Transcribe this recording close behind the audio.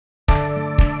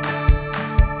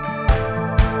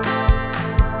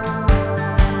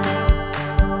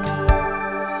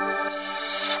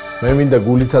მე მინდა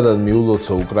გულითადად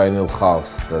მიულოცო უკრაინელ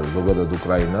ხალხს და ზოგადად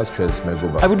უკრაინას ჩვენს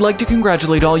მეგობრებს. I would like to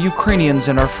congratulate all Ukrainians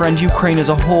and our friend Ukraine as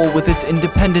a whole with its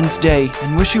Independence Day and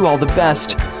wish you all the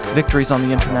best, victories on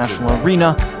the international arena,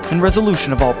 and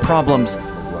resolution of all problems.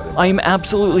 I am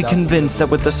absolutely convinced that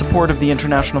with the support of the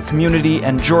international community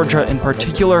and Georgia in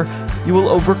particular, you will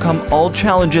overcome all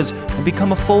challenges and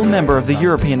become a full member of the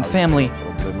European family.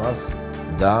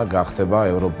 და გახდება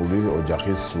ევროპული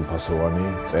ოჯახის სრულფასოვანი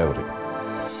წევრი.